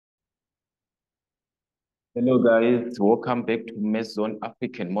Hello guys, welcome back to Math Zone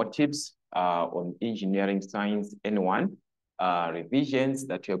African Motives on Engineering Science N1 revisions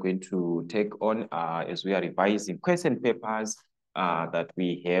that we are going to take on as we are revising question papers that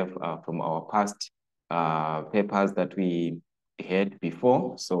we have from our past papers that we had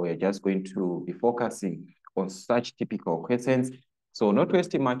before. So we're just going to be focusing on such typical questions. So not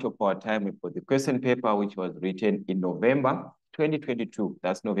wasting much of our time for the question paper which was written in November 2022.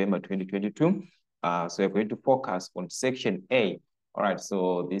 That's November 2022. So we're going to focus on section A. All right,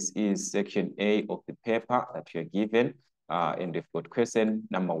 so this is section A of the paper that you're given, and we've got question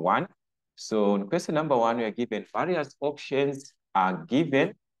number 1. So in question number 1, we are given various options are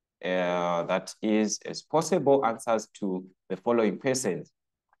given, that is as possible answers to the following questions.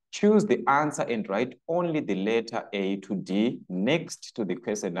 Choose the answer and write only the letter A to D next to the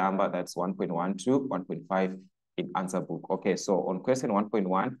question number, that's 1.12, 1.5 in answer book. Okay, so on question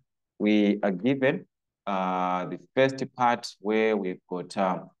 1.1, we are given the first part where we've got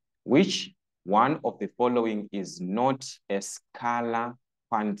which one of the following is not a scalar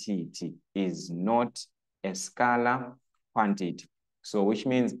quantity, is not a scalar quantity. So which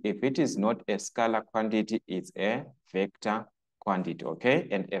means if it is not a scalar quantity, it's a vector quantity, okay?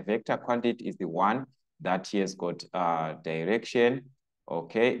 And a vector quantity is the one that has got direction,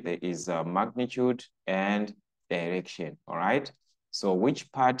 okay? There is magnitude and direction, all right? So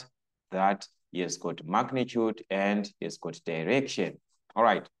which part that has got magnitude and has got direction? All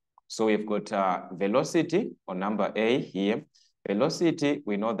right, so we've got velocity on number A here. Velocity,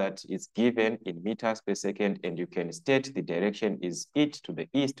 we know that it's given in meters per second, and you can state the direction is it to the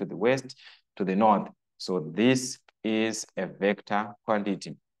east, to the west, to the north. So this is a vector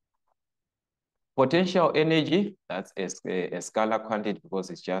quantity. Potential energy, that's a scalar quantity because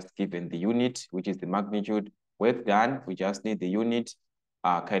it's just given the unit, which is the magnitude. Work done, we just need the unit.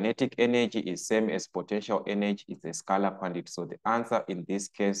 Kinetic energy is same as potential energy, it's a scalar quantity. So the answer in this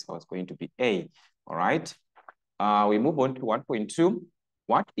case was going to be A, all right? We move on to 1.2.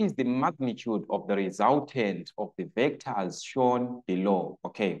 What is the magnitude of the resultant of the vectors shown below?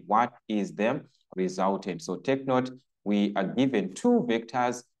 Okay, what is the resultant? So take note, we are given two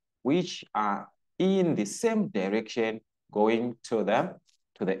vectors which are in the same direction going to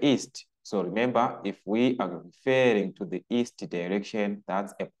the east. So remember, if we are referring to the east direction,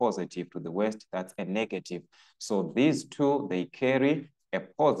 that's a positive. To the west, that's a negative. So these two, they carry a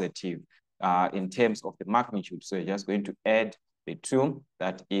positive in terms of the magnitude. So you're just going to add the two,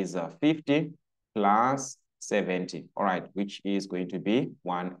 that is 50 plus 70, all right, which is going to be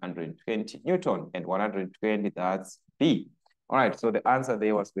 120 Newton, and 120, that's B. All right, so the answer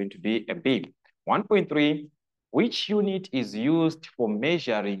there was going to be a B. 1.3, which unit is used for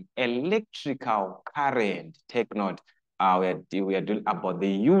measuring electrical current? Take note, we are doing about the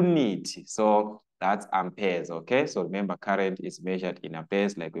unit. So that's amperes, okay? So remember, current is measured in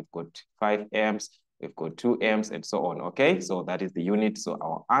amperes, like we've got 5 amps, we've got 2 amps, and so on, okay? So that is the unit. So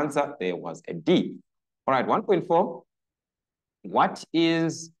our answer there was a D. All right, 1.4. What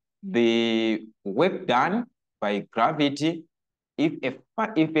is the work done by gravity if a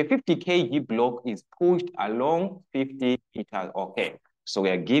 50 kg block is pushed along 50 meters? Okay, so we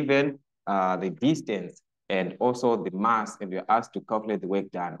are given the distance and also the mass, and we are asked to calculate the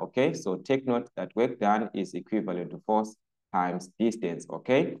work done, okay? So take note that work done is equivalent to force times distance,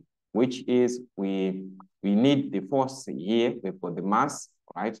 okay? Which is, we need the force here, we've got the mass,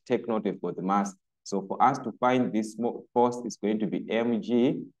 right? Take note, we've got the mass. So for us to find this force is going to be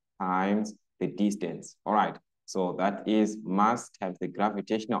mg times the distance, all right? So that is mass times the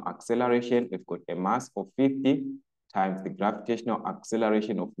gravitational acceleration. We've got a mass of 50 times the gravitational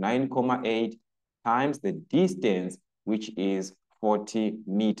acceleration of 9,8 times the distance, which is 40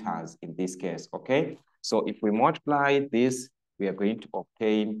 meters in this case, okay? So if we multiply this, we are going to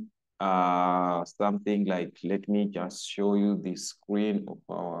obtain something like, let me just show you the screen of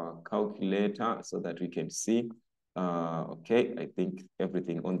our calculator so that we can see. Okay, I think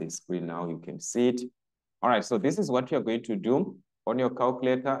everything on the screen now, you can see it. All right, so this is what you're going to do on your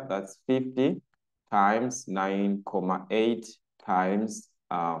calculator. That's 50 times 9,8 times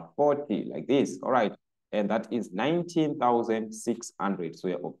 40, like this. All right, and that is 19,600. So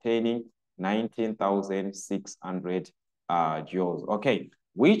you're obtaining 19,600 joules. Okay,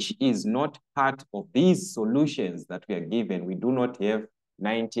 which is not part of these solutions that we are given. We do not have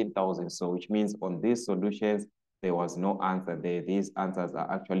 19,000. So which means on these solutions, there was no answer there. These answers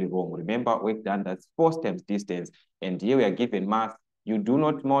are actually wrong. Remember, we've done that's force times distance. And here we are given mass. You do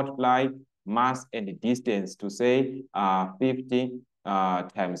not multiply mass and distance to say 50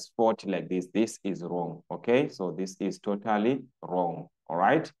 times 40 like this. This is wrong, okay? So this is totally wrong, all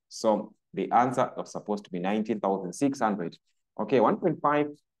right? So The answer was supposed to be 19,600. Okay, 1.5.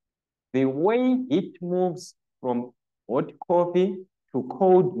 The way heat moves from hot coffee to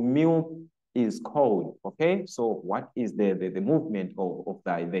cold milk is called. Okay, so what is the movement of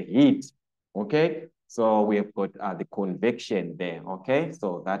the heat? Okay, so we have got the convection there. Okay,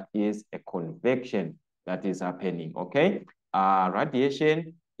 so that is a convection that is happening. Okay,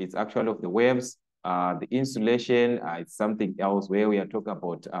 radiation is actually of the waves. The insulation is something else where we are talking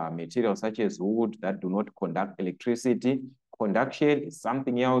about materials such as wood that do not conduct electricity. Conduction is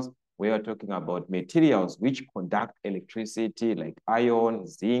something else. We are talking about materials which conduct electricity like iron,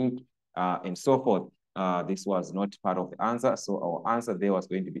 zinc, and so forth. This was not part of the answer, so our answer there was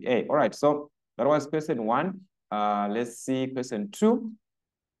going to be A. All right, so that was question 1. Let's see question 2.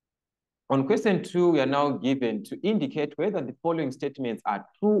 On question 2, we are now given to indicate whether the following statements are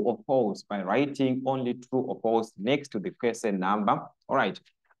true or false by writing only true or false next to the question number. All right,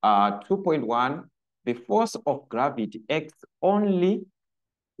 2.1, the force of gravity acts only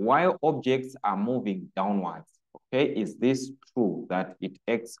while objects are moving downwards. Okay, is this true that it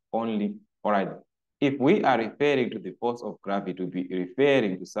acts only? All right, if we are referring to the force of gravity, we'll be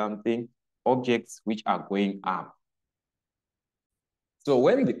referring to something, objects which are going up. So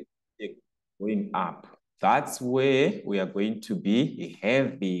when the going up, that's where we are going to be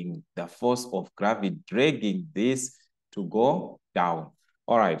having the force of gravity dragging this to go down.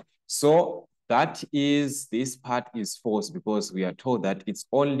 All right, so that is, this part is false because we are told that it's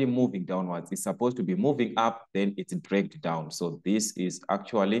only moving downwards. It's supposed to be moving up, then it's dragged down. So this is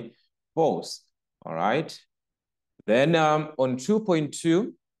actually false. All right. Then on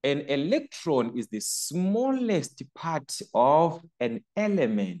 2.2, an electron is the smallest part of an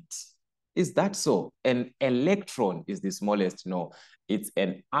element. Is that so? An electron is the smallest? No, it's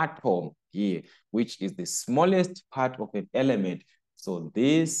an atom here, which is the smallest part of an element. So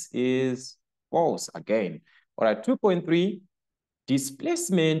this is false again. All right, 2.3,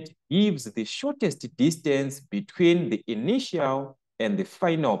 displacement gives the shortest distance between the initial and the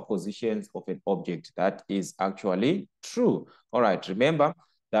final positions of an object. That is actually true. All right, remember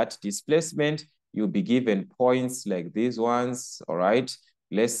that displacement, you'll be given points like these ones. All right,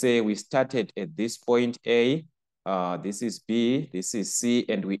 let's say we started at this point A, this is B, this is C,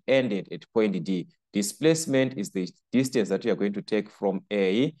 and we ended at point D. Displacement is the distance that you are going to take from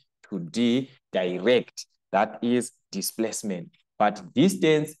A to D direct. That is displacement. But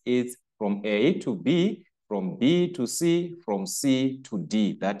distance is from A to B, from B to C, from C to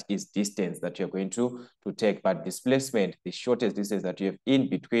D. That is distance that you're going to take. But displacement, the shortest distance that you have in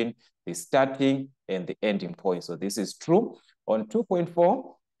between the starting and the ending point. So this is true. On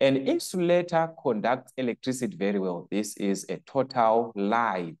 2.4, an insulator conducts electricity very well. This is a total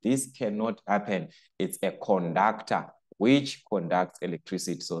lie. This cannot happen. It's a conductor which conducts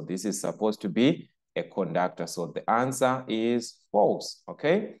electricity. So this is supposed to be a conductor. So the answer is false,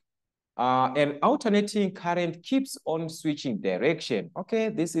 okay? An alternating current keeps on switching direction. Okay,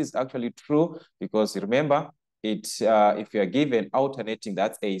 this is actually true because remember, it if you are given alternating,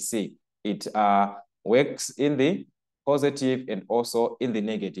 that's AC, it works in the positive and also in the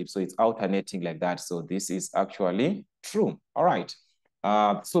negative. So it's alternating like that. So this is actually true. All right.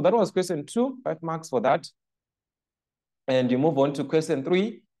 So that was question 2, 5 marks for that. And you move on to question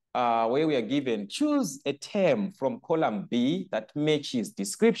 3. Where we are given, choose a term from column B that matches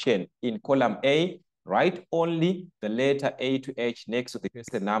description in column A. Write only the letter A to H next to the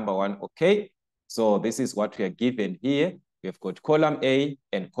question number 1. Okay, so this is what we are given here. We've got column A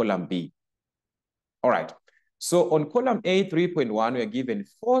and column B. All right, so on column A 3.1, we are given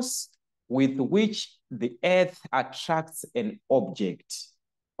force with which the earth attracts an object.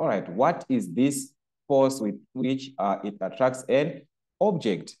 All right, what is this force with which it attracts an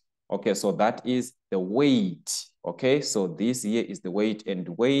object? Okay, so that is the weight. Okay, so this here is the weight, and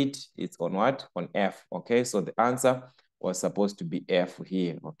weight is on what? On F. Okay, so the answer was supposed to be F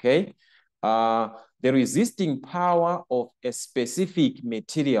here. Okay, the resisting power of a specific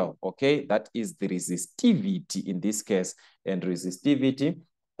material. Okay, that is the resistivity in this case, and resistivity,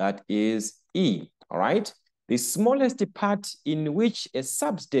 that is E. All right. The smallest part in which a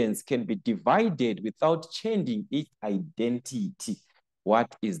substance can be divided without changing its identity.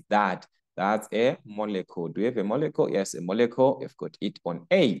 What is that? That's a molecule. Do we have a molecule? Yes, a molecule. We've got it on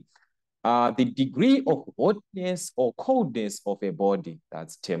A. The degree of hotness or coldness of a body,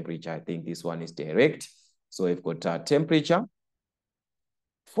 that's temperature. I think this one is direct. So we've got temperature.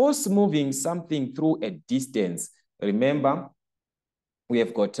 Force moving something through a distance. Remember, we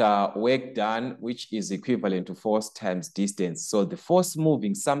have got work done, which is equivalent to force times distance. So the force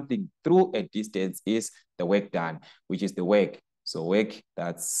moving something through a distance is the work done, which is the work. So work,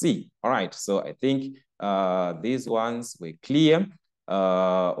 that's C. All right, so I think these ones were clear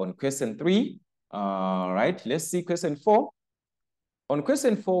on question 3. All right, let's see question 4. On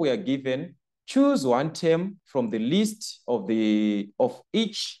question 4, we are given, choose one term from the list of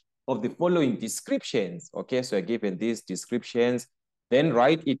each of the following descriptions. Okay, so you're given these descriptions, then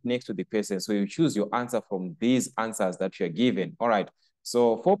write it next to the person. So you choose your answer from these answers that you're given. All right,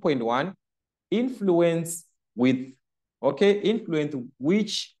 so 4.1, influence with, okay, influence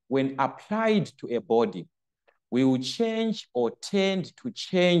which when applied to a body will change or tend to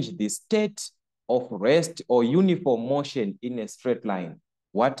change the state of rest or uniform motion in a straight line.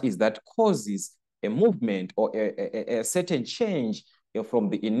 What is that causes a movement or a certain change from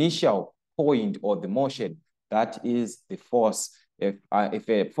the initial point or the motion? That is the force. If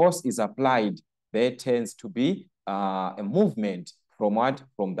a force is applied, there tends to be a movement from what?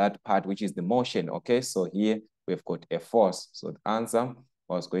 From that part, which is the motion. Okay, so here we've got a force. So the answer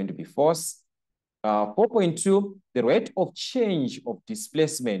was going to be force. 4.2, the rate of change of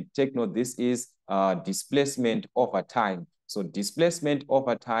displacement. Take note, this is displacement over time. So displacement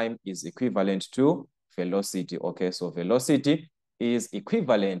over time is equivalent to velocity. Okay, so velocity is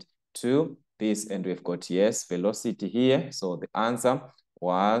equivalent to this, and we've got, yes, velocity here. So the answer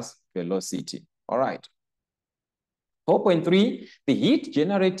was velocity. All right. 4.3, the heat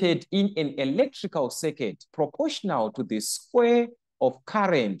generated in an electrical circuit proportional to the square of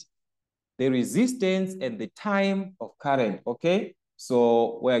current, the resistance, and the time of current. Okay,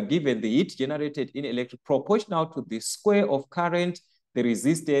 so we're given the heat generated in electric proportional to the square of current, the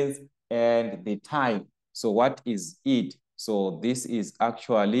resistance, and the time. So what is it? So this is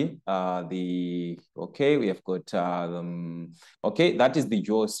actually okay, we have got, okay, that is the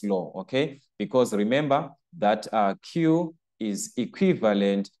Joule's law, okay? Because remember that Q is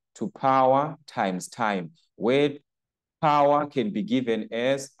equivalent to power times time, where power can be given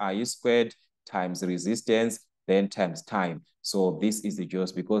as I squared times resistance, then times time. So this is the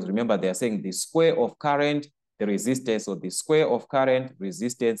Joules, because remember they're saying the square of current, the resistance, or the square of current,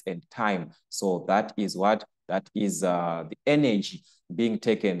 resistance, and time. So that is what? That is the energy being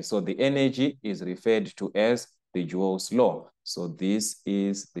taken. So the energy is referred to as the Joule's law. So this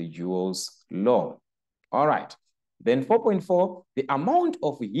is the Joule's law. All right. Then 4.4, the amount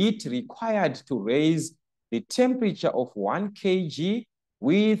of heat required to raise the temperature of 1 kg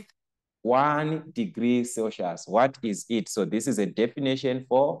with 1 degree Celsius. What is it? So this is a definition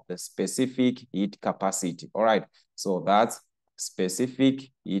for the specific heat capacity. All right. So that's specific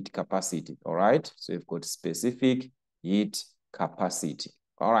heat capacity. All right. So you've got specific heat capacity.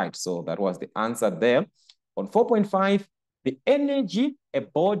 All right. So that was the answer there. On 4.5, the energy a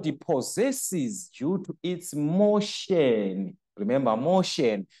body possesses due to its motion. Remember,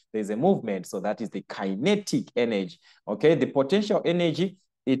 motion, there's a movement, so that is the kinetic energy. Okay, the potential energy,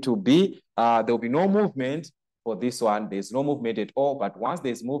 it will be, there will be no movement for this one. There's no movement at all, but once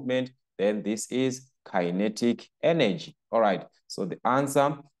there's movement, then this is kinetic energy. All right, so the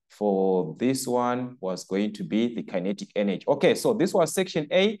answer for this one was going to be the kinetic energy. Okay, so this was section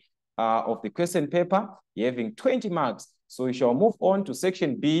A of the question paper. You're having 20 marks. So we shall move on to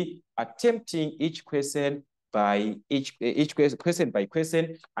section B, attempting each question by question by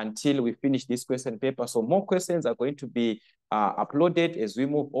question until we finish this question paper. So more questions are going to be uploaded as we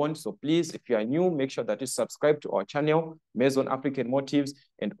move on. So please, if you are new, make sure that you subscribe to our channel, Maths Zone African Motives,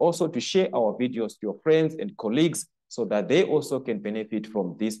 and also to share our videos to your friends and colleagues so that they also can benefit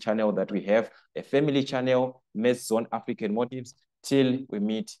from this channel that we have, a family channel, Maths Zone African Motives. Till we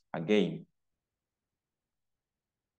meet again.